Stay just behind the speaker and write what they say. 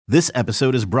This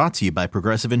episode is brought to you by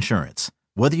Progressive Insurance.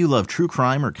 Whether you love true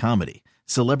crime or comedy,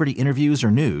 celebrity interviews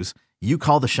or news, you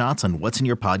call the shots on what's in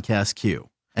your podcast queue.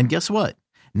 And guess what?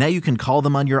 Now you can call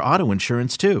them on your auto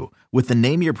insurance too with the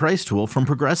Name Your Price tool from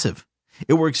Progressive.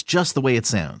 It works just the way it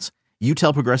sounds. You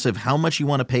tell Progressive how much you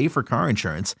want to pay for car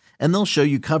insurance, and they'll show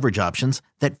you coverage options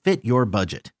that fit your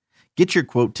budget. Get your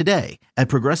quote today at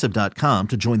Progressive.com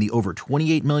to join the over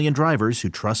 28 million drivers who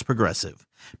trust Progressive.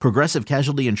 Progressive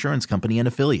Casualty Insurance Company and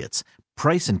Affiliates.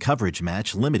 Price and coverage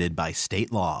match limited by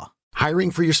state law. Hiring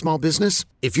for your small business?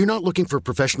 If you're not looking for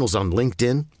professionals on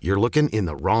LinkedIn, you're looking in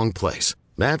the wrong place.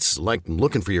 That's like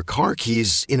looking for your car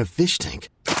keys in a fish tank.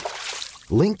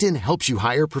 LinkedIn helps you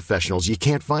hire professionals you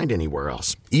can't find anywhere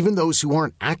else, even those who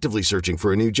aren't actively searching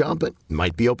for a new job but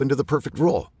might be open to the perfect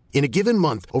role. In a given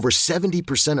month, over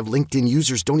 70% of LinkedIn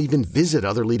users don't even visit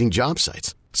other leading job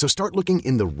sites. So start looking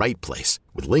in the right place.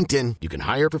 With LinkedIn, you can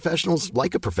hire professionals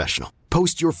like a professional.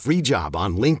 Post your free job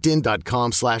on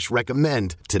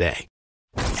linkedin.com/recommend today.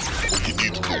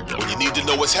 When you need to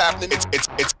know what's happening,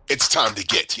 it's time to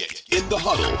get in the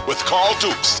huddle with Carl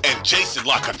Dukes and Jason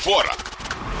La Canfora.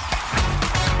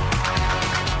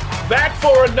 Back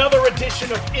for another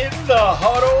edition of In the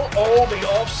Huddle. Oh, the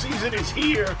offseason is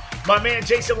here. My man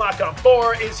Jason La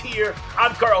Canfora is here.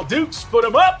 I'm Carl Dukes. Put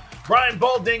him up. Brian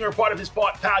Baldinger, part of his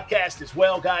podcast as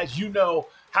well, guys. You know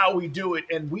how we do it,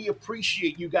 and we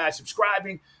appreciate you guys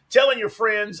subscribing, telling your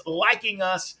friends, liking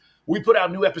us. We put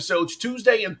out new episodes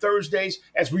Tuesday and Thursdays.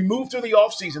 As we move through the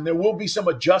offseason, there will be some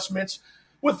adjustments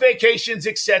with vacations,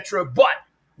 etc., but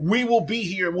we will be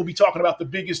here, and we'll be talking about the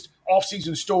biggest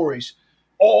offseason stories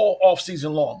all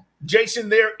offseason long. Jason,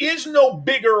 there is no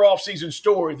bigger offseason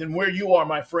story than where you are,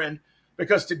 my friend,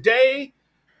 because today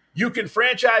you can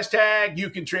franchise tag, you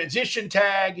can transition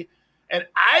tag, and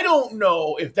I don't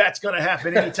know if that's going to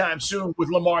happen anytime soon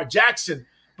with Lamar Jackson.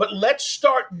 But let's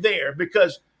start there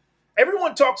because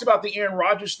everyone talks about the Aaron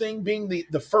Rodgers thing being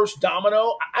the first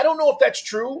domino. I don't know if that's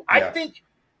true. Yeah.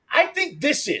 I think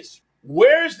this is.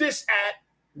 Where's this at?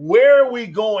 Where are we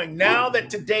going now that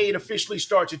today it officially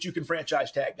starts that you can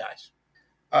franchise tag guys?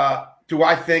 Do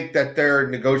I think that they're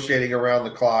negotiating around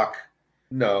the clock?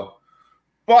 No.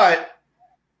 But,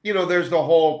 there's the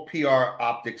whole PR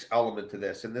optics element to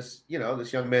this. And this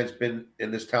young man's been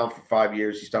in this town for 5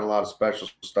 years. He's done a lot of special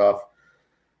stuff.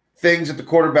 Things at the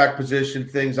quarterback position,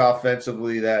 things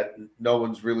offensively that no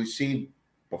one's really seen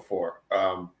before.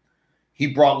 He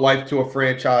brought life to a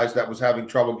franchise that was having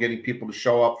trouble getting people to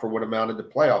show up for what amounted to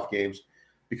playoff games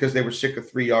because they were sick of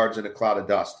 3 yards in a cloud of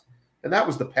dust. And that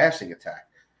was the passing attack.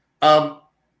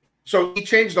 So he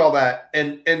changed all that,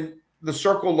 and the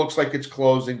circle looks like it's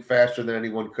closing faster than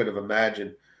anyone could have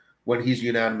imagined when he's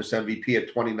unanimous MVP at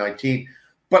 2019.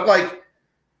 But,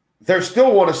 they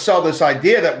still want to sell this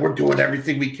idea that we're doing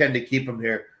everything we can to keep him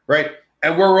here, right?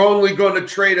 And we're only going to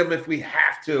trade him if we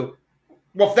have to.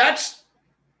 Well, if that's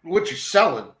what you're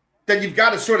selling, then you've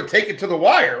got to sort of take it to the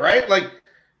wire, right?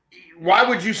 Why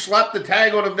would you slap the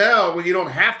tag on him now when you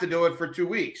don't have to do it for 2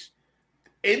 weeks?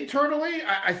 Internally,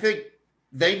 I think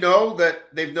they know that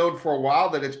they've known for a while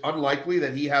that it's unlikely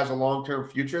that he has a long-term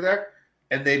future there,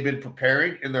 and they've been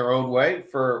preparing in their own way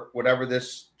for whatever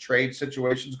this trade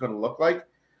situation is going to look like.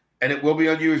 And it will be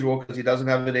unusual because he doesn't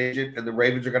have an agent, and the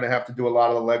Ravens are going to have to do a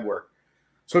lot of the legwork.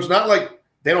 So it's not like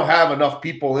they don't have enough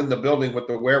people in the building with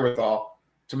the wherewithal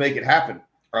to make it happen.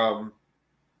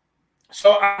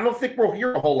 So I don't think we'll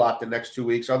hear a whole lot the next 2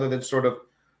 weeks other than sort of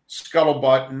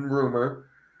scuttlebutt and rumor.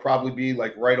 Probably be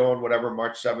right on whatever,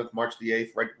 March 7th, March the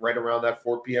 8th, right around that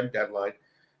 4 p.m. deadline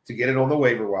to get it on the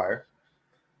waiver wire.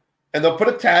 And they'll put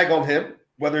a tag on him,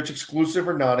 whether it's exclusive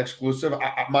or non-exclusive.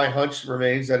 My hunch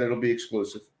remains that it'll be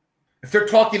exclusive. If they're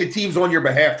talking to teams on your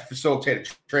behalf to facilitate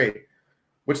a trade,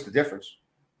 what's the difference?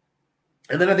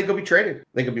 And then I think he'll be traded. I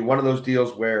think it'll be one of those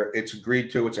deals where it's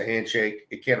agreed to, it's a handshake.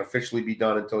 It can't officially be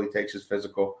done until he takes his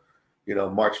physical,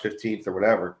 March 15th or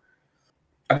whatever.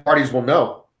 And parties will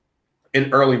know in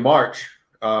early March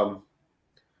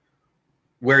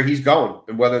where he's going,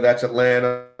 and whether that's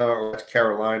Atlanta or that's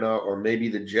Carolina or maybe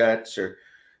the Jets or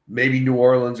maybe New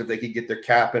Orleans if they could get their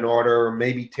cap in order, or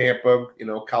maybe Tampa.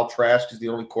 Kyle Trask is the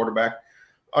only quarterback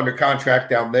under contract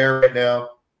down there right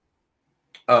now.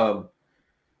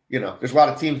 There's a lot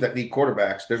of teams that need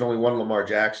quarterbacks. There's only one Lamar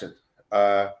Jackson.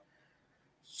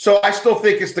 So I still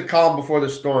think it's the calm before the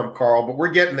storm, Carl, but we're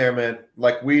getting there, man.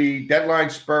 Deadline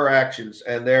spur actions,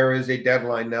 and there is a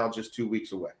deadline now just 2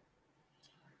 weeks away.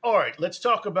 All right, let's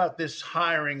talk about this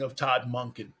hiring of Todd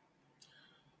Monken.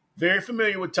 Very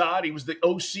familiar with Todd. He was the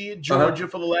OC at Georgia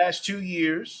for the last 2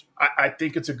 years. I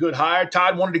think it's a good hire.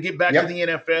 Todd wanted to get back to the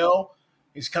NFL.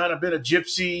 He's kind of been a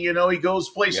gypsy, he goes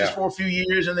places for a few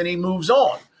years and then he moves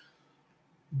on.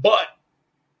 But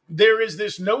there is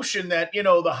this notion that,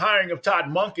 the hiring of Todd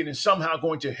Monken is somehow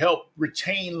going to help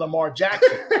retain Lamar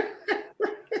Jackson.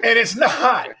 And it's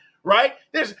not, right?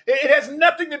 It has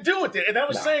nothing to do with it. And I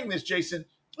was saying this, Jason.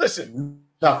 Listen,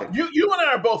 nothing. You and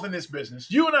I are both in this business.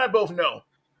 You and I both know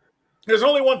there's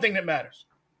only one thing that matters: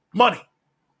 money.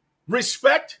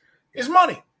 Respect is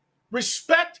money.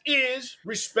 Respect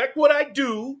what I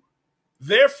do.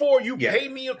 Therefore, you pay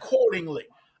me accordingly.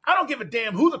 I don't give a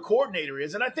damn who the coordinator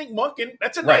is. And I think Monken,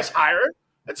 that's a nice hire.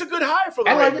 That's a good hire for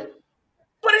the Ravens. Like,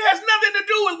 but it has nothing to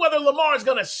do with whether Lamar is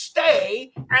going to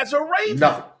stay as a Raven.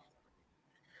 Nothing.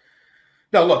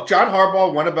 No, look, John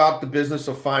Harbaugh went about the business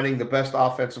of finding the best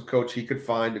offensive coach he could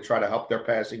find to try to help their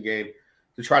passing game,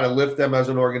 to try to lift them as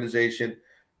an organization.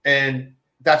 And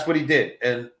that's what he did.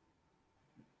 And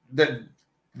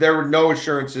there were no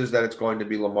assurances that it's going to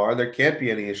be Lamar. There can't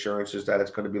be any assurances that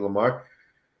it's going to be Lamar.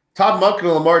 Todd Monken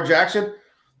and Lamar Jackson,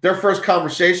 their first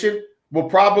conversation will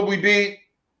probably be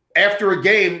after a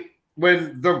game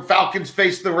when the Falcons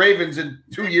face the Ravens in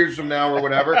 2 years from now or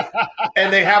whatever,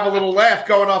 and they have a little laugh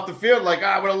going off the field like,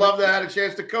 I would have loved to have had a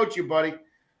chance to coach you, buddy.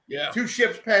 Yeah. 2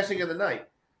 ships passing in the night.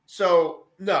 So,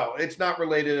 no, it's not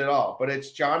related at all. But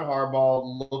it's John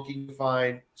Harbaugh looking to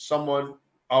find someone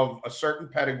of a certain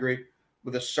pedigree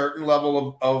with a certain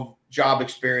level of job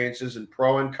experiences in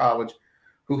pro and college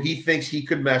who he thinks he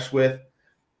could mesh with,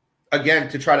 again,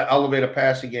 to try to elevate a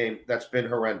passing game that's been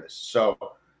horrendous. So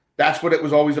that's what it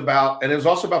was always about. And it was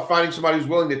also about finding somebody who's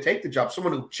willing to take the job,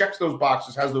 someone who checks those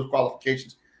boxes, has those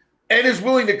qualifications, and is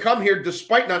willing to come here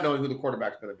despite not knowing who the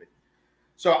quarterback's going to be.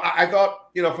 So I thought,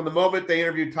 from the moment they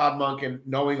interviewed Todd Monken,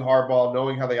 knowing Harbaugh,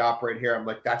 knowing how they operate here, I'm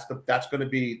like, that's going to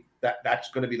be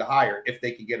the hire if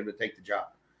they can get him to take the job.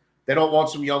 They don't want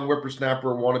some young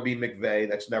whippersnapper wannabe McVay.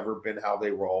 That's never been how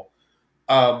they roll.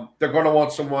 They're going to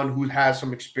want someone who has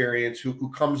some experience, who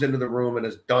comes into the room and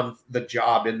has done the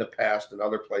job in the past and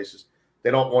other places. They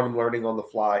don't want him learning on the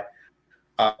fly.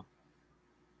 And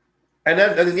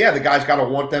then, the guy's got to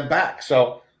want them back.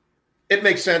 So it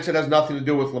makes sense. It has nothing to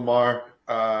do with Lamar.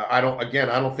 I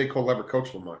don't think he'll ever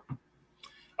coach Lamar.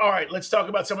 All right, let's talk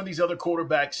about some of these other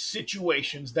quarterback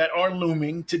situations that are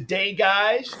looming today,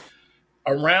 guys.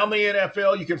 Around the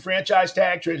NFL, you can franchise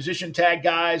tag, transition tag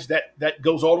guys. That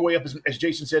goes all the way up, as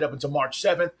Jason said, up until March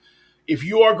 7th. If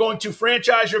you are going to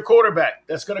franchise your quarterback,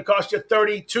 that's going to cost you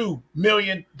 $32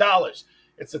 million.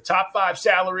 It's the top 5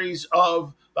 salaries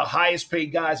of the highest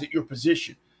paid guys at your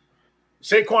position.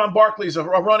 Saquon Barkley is a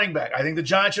running back. I think the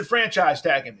Giants should franchise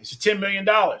tag him. It's $10 million.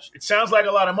 It sounds like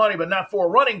a lot of money, but not for a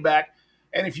running back.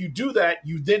 And if you do that,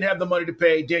 you then have the money to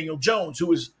pay Daniel Jones,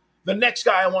 who is the next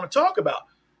guy I want to talk about.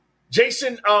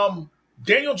 Jason,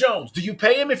 Daniel Jones, do you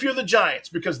pay him if you're the Giants?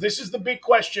 Because this is the big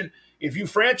question. If you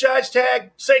franchise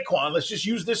tag Saquon, let's just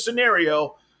use this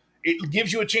scenario, it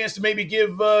gives you a chance to maybe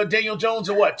give Daniel Jones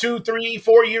a 2, 3,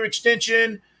 4 year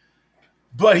extension.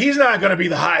 But he's not going to be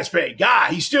the highest paid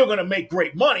guy. He's still going to make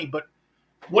great money, but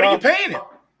what are you paying him?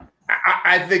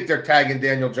 I think they're tagging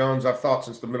Daniel Jones. I've thought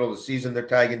since the middle of the season they're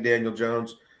tagging Daniel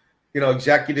Jones.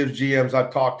 Executives, GMs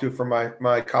I've talked to from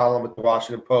my column at the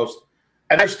Washington Post.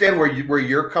 I understand where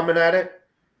you're coming at it,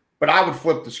 but I would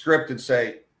flip the script and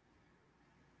say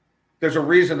there's a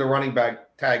reason the running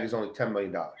back tag is only $10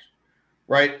 million,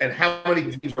 right? And how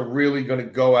many teams are really going to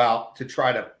go out to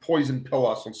try to poison pill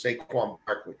us on Saquon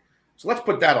Barkley? So let's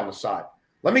put that on the side.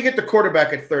 Let me get the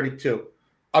quarterback at 32.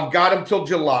 I've got him till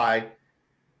July,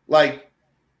 to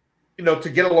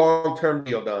get a long-term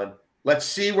deal done. Let's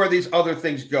see where these other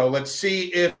things go. Let's see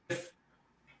if,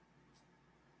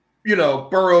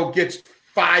 Burrow gets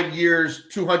 5 years,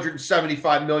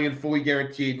 $275 million fully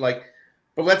guaranteed. But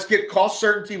let's get cost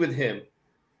certainty with him.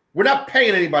 We're not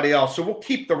paying anybody else, so we'll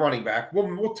keep the running back.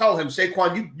 We'll tell him,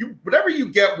 Saquon, you whatever you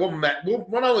get, we'll not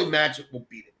only match it, we'll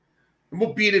beat it. And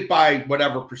we'll beat it by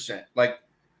whatever percent. But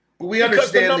we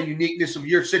understand the uniqueness of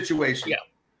your situation. Yeah.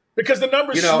 Because the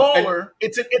number's smaller,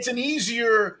 it's an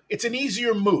easier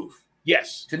move.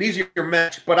 Yes. It's an easier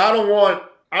match, but I don't want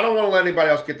to let anybody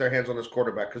else get their hands on this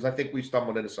quarterback because I think we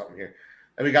stumbled into something here.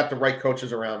 And we got the right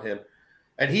coaches around him.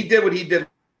 And he did what he did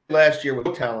last year with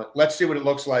no talent. Let's see what it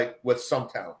looks like with some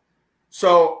talent.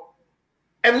 So,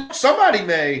 and somebody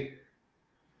may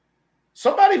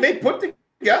put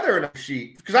together in a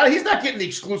sheet because he's not getting the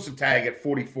exclusive tag at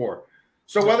 44.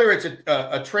 So whether it's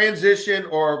a transition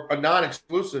or a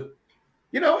non-exclusive,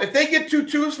 if they get 2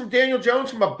 twos from Daniel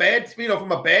Jones from a bad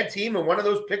team and one of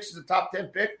those picks is a top 10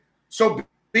 pick, so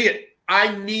be it.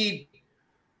 I need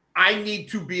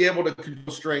to be able to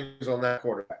control strings on that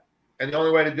quarterback. And the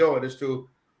only way to do it is to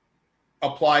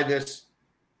apply this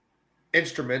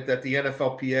instrument that the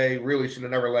NFLPA really should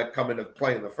have never let come into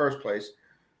play in the first place,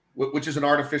 which is an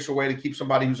artificial way to keep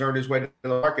somebody who's earned his way to the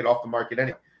market off the market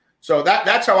anyway. So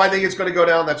that's how I think it's going to go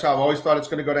down. That's how I've always thought it's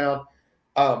going to go down.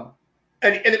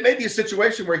 And it may be a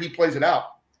situation where he plays it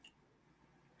out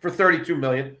for $32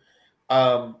 million.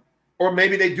 Or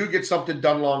maybe they do get something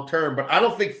done long term, but I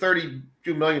don't think $32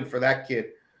 million for that kid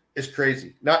is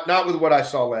crazy. Not with what I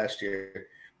saw last year.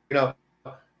 And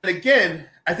again,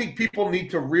 I think people need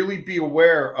to really be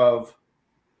aware of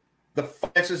the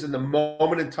finances and the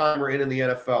moment in time we're in the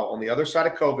NFL. On the other side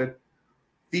of COVID,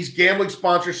 these gambling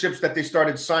sponsorships that they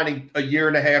started signing a year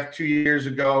and a half, 2 years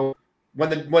ago, when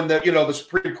the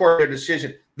Supreme Court made a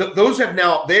decision, those have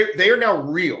now they are now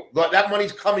real. That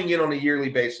money's coming in on a yearly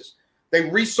basis. They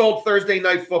resold Thursday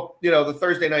night football, the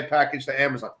Thursday night package to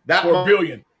Amazon. That $4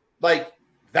 billion. Like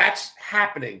that's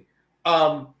happening.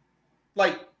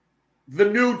 Like the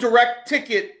new direct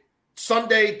ticket,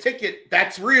 Sunday ticket,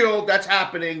 that's real. That's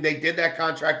happening. They did that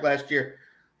contract last year.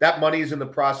 That money is in the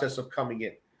process of coming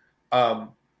in.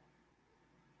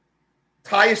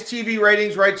 Highest TV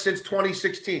ratings, right, since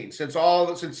 2016, since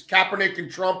Kaepernick and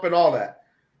Trump and all that.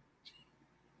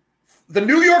 The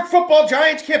New York Football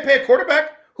Giants can't pay a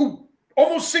quarterback who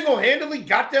almost single-handedly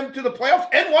got them to the playoffs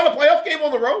and won a playoff game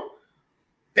on the road.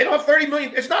 They don't have $30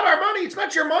 million. It's not our money. It's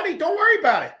not your money. Don't worry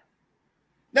about it.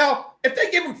 Now, if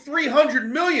they give him $300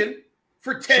 million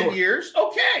for 10 years,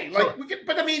 okay. But don't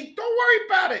worry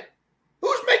about it.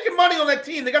 Who's making money on that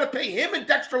team? They got to pay him and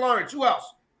Dexter Lawrence. Who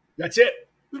else? That's it.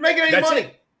 Who's making any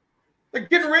money? They're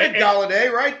getting rid of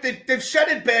Galladay, right? They've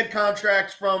shedded bad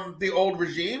contracts from the old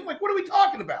regime. Like, what are we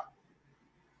talking about?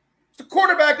 It's the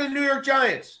quarterback of the New York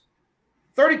Giants.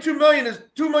 $32 million is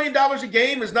 $2 million a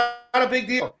game is not a big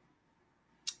deal.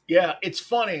 Yeah, it's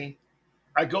funny.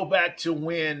 I go back to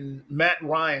when Matt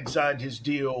Ryan signed his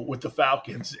deal with the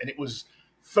Falcons, and it was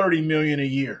 $30 million a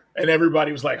year, and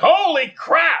everybody was like, "Holy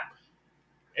crap!"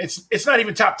 It's not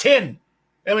even top 10.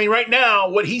 I mean, right now,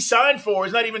 what he signed for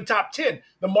is not even top 10.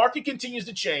 The market continues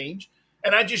to change,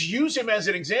 and I just use him as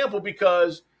an example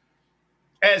because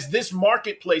as this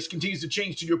marketplace continues to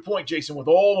change, to your point, Jason, with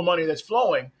all the money that's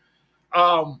flowing,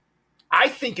 I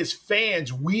think as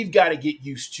fans, we've got to get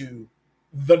used to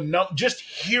just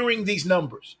hearing these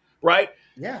numbers, right?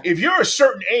 Yeah. If you're a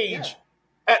certain age,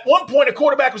 at one point a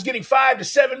quarterback was getting $5 to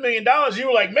 $7 million. You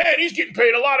were like, man, he's getting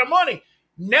paid a lot of money.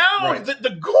 Now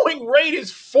the going rate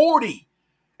is 40.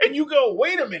 And you go,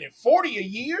 wait a minute, 40 a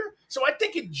year? So I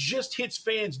think it just hits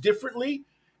fans differently.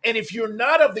 And if you're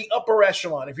not of the upper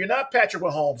echelon, if you're not Patrick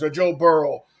Mahomes or Joe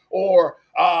Burrow or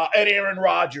Aaron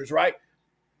Rodgers, right?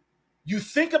 You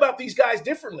think about these guys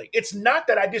differently. It's not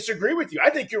that I disagree with you. I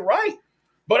think you're right.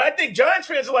 But I think Giants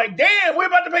fans are like, damn, we're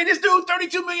about to pay this dude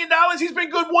 $32 million. He's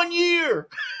been good 1 year.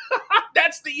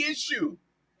 That's the issue.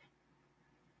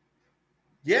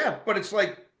 Yeah, but it's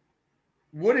like,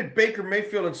 what did Baker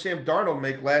Mayfield and Sam Darnold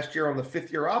make last year on the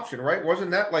fifth-year option, right?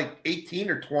 Wasn't that like 18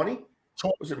 or 20?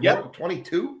 Was it more,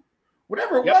 22?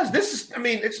 Whatever it was.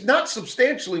 It's not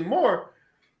substantially more.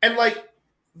 And like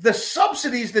the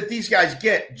subsidies that these guys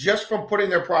get just from putting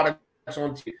their products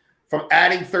on TV, from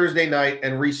adding Thursday night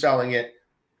and reselling it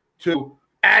to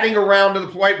adding around to the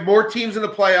play, more teams in the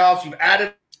playoffs. You've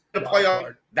added the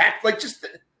playoff. That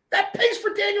pays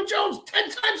for Daniel Jones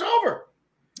 10 times over.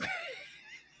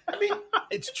 I mean,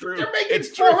 it's true. They're making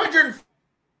 $455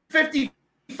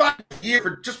 a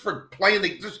year for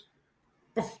playing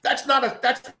that's not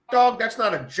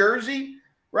a jersey,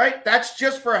 right? That's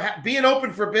just for being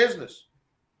open for business.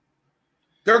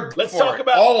 Let's talk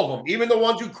about all of them, even the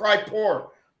ones who cry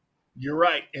poor. You're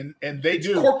right, and it's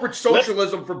do corporate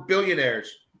socialism for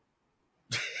billionaires.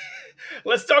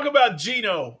 Let's talk about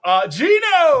Geno.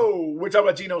 We're talking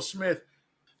about Geno Smith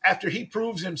after he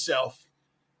proves himself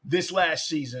this last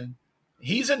season.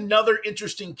 He's another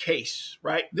interesting case,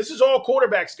 right? This is all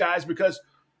quarterbacks, guys, because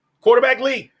quarterback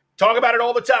league, talk about it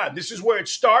all the time. This is where it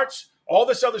starts. All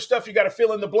this other stuff, you got to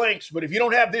fill in the blanks. But if you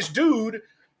don't have this dude,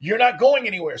 you're not going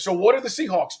anywhere. So what do the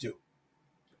Seahawks do?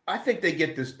 I think they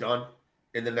get this done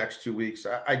in the next 2 weeks.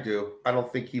 I do. I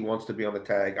don't think he wants to be on the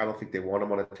tag. I don't think they want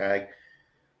him on a tag.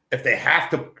 If they have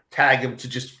to tag him to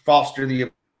just foster the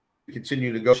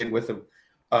continue negotiating with him,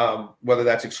 whether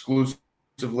that's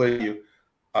exclusively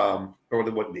or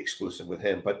they wouldn't be exclusive with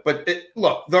him. But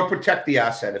look, they'll protect the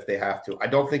asset if they have to. I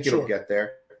don't think it'll get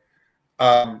there.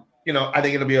 I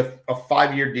think it'll be a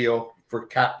 5-year deal for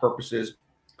cap purposes.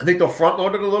 I think they'll front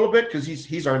load it a little bit because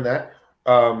he's earned that.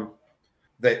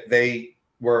 They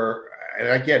were, and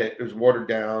I get it. It was watered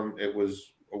down. It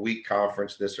was a weak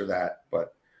conference, this or that.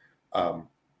 But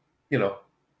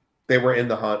they were in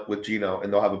the hunt with Geno,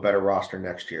 and they'll have a better roster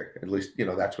next year. At least,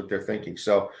 that's what they're thinking.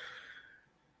 So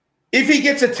if he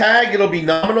gets a tag, it'll be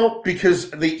nominal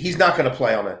because he's not going to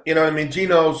play on it. You know what I mean?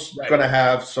 Geno's going to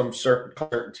have some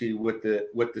certainty with the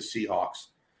Seahawks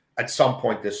at some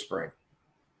point this spring.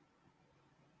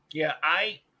 Yeah,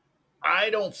 I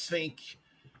don't think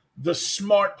the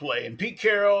smart play, and Pete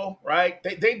Carroll, right,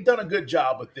 they've done a good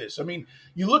job with this. I mean,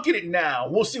 you look at it now,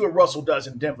 we'll see what Russell does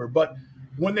in Denver, but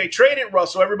when they traded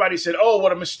Russell, everybody said, oh,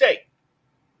 what a mistake.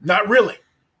 Not really,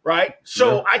 right?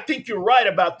 So I think you're right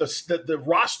about the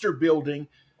roster building.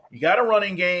 You got a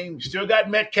running game. You still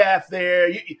got Metcalf there.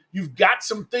 You've got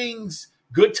some things,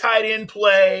 good tight end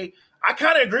play. I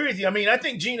kind of agree with you. I mean, I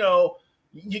think Geno,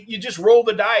 you just roll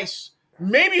the dice.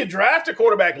 Maybe you draft a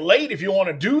quarterback late if you want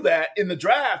to do that in the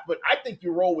draft, but I think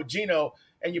you roll with Geno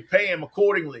and you pay him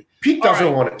accordingly. Pete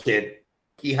doesn't want a kid.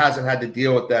 He hasn't had to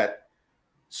deal with that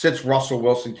since Russell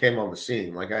Wilson came on the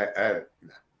scene. Like I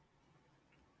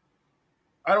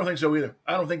don't think so either.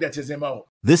 I don't think that's his MO.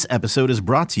 This episode is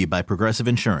brought to you by Progressive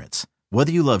Insurance.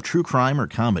 Whether you love true crime or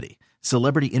comedy,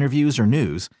 celebrity interviews or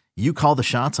news, you call the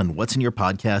shots on what's in your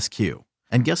podcast queue.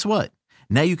 And guess what?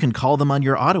 Now you can call them on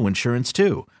your auto insurance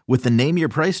too with the Name Your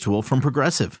Price tool from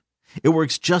Progressive. It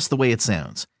works just the way it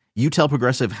sounds. You tell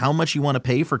Progressive how much you want to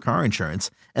pay for car insurance,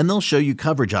 and they'll show you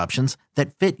coverage options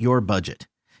that fit your budget.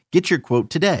 Get your quote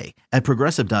today at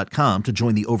Progressive.com to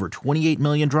join the over 28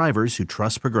 million drivers who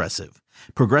trust Progressive.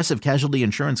 Progressive Casualty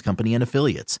Insurance Company and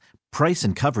Affiliates. Price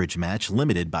and coverage match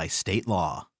limited by state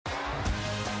law.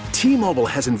 T-Mobile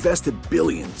has invested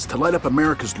billions to light up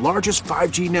America's largest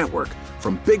 5G network,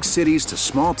 from big cities to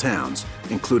small towns,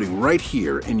 including right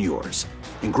here in yours.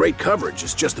 And great coverage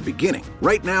is just the beginning.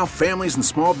 Right now, families and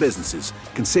small businesses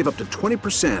can save up to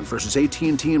 20% versus AT&T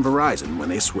and Verizon when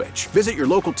they switch. Visit your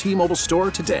local T-Mobile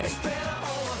store today.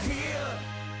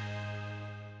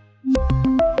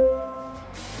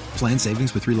 Plan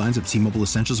savings with 3 lines of T-Mobile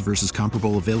Essentials versus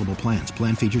comparable available plans.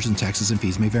 Plan features and taxes and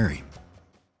fees may vary.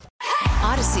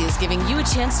 Odyssey is giving you a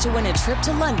chance to win a trip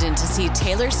to London to see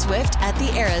Taylor Swift at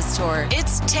the Eras Tour.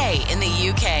 It's Tay in the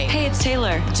UK. Hey, it's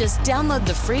Taylor. Just download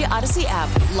the free Odyssey app,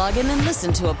 log in and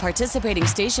listen to a participating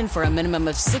station for a minimum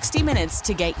of 60 minutes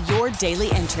to get your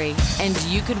daily entry. And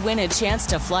you could win a chance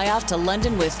to fly off to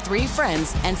London with 3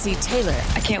 friends and see Taylor.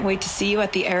 I can't wait to see you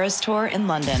at the Eras Tour in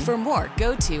London. For more,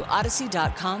 go to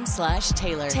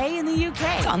odyssey.com/Taylor. Tay in the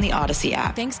UK. It's on the Odyssey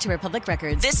app. Thanks to Republic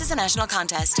Records. This is a national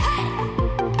contest.